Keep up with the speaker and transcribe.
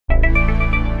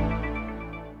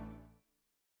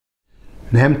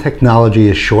NAM technology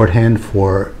is shorthand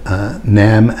for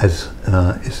NAM, as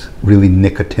is really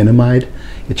nicotinamide.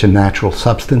 It's a natural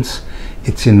substance.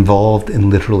 It's involved in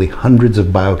literally hundreds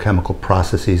of biochemical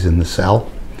processes in the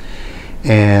cell.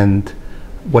 And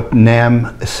what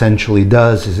NAM essentially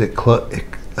does is it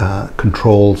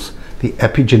controls the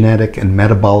epigenetic and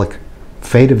metabolic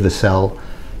fate of the cell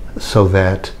so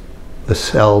that the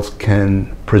cells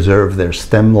can preserve their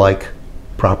stem-like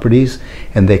properties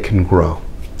and they can grow.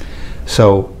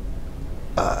 So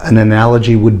an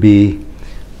analogy would be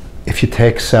if you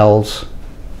take cells,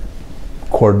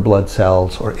 cord blood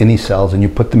cells or any cells, and you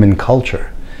put them in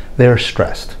culture, they're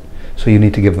stressed. So you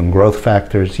need to give them growth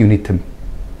factors. You need to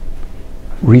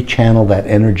rechannel that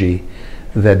energy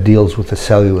that deals with the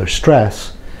cellular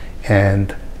stress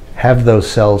and have those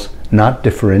cells not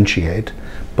differentiate,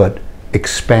 but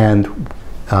expand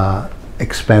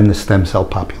the stem cell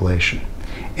population.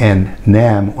 And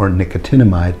NAM, or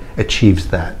nicotinamide, achieves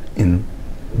that in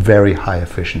very high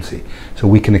efficiency. So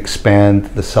we can expand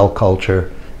the cell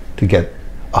culture to get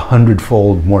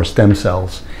 100-fold more stem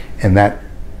cells, and that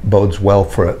bodes well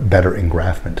for a better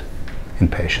engraftment in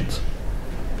patients.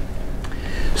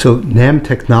 So NAM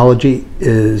technology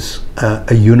is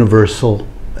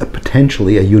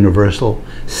potentially a universal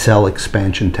cell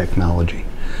expansion technology.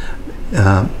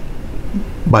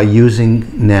 By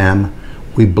using NAM,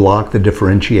 we block the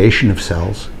differentiation of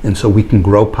cells, and so we can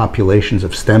grow populations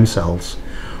of stem cells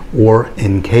or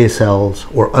NK cells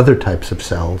or other types of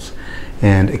cells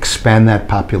and expand that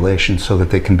population so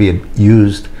that they can be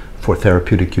used for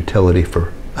therapeutic utility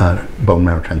for bone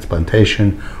marrow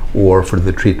transplantation or for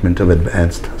the treatment of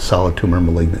advanced solid tumor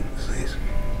malignancies.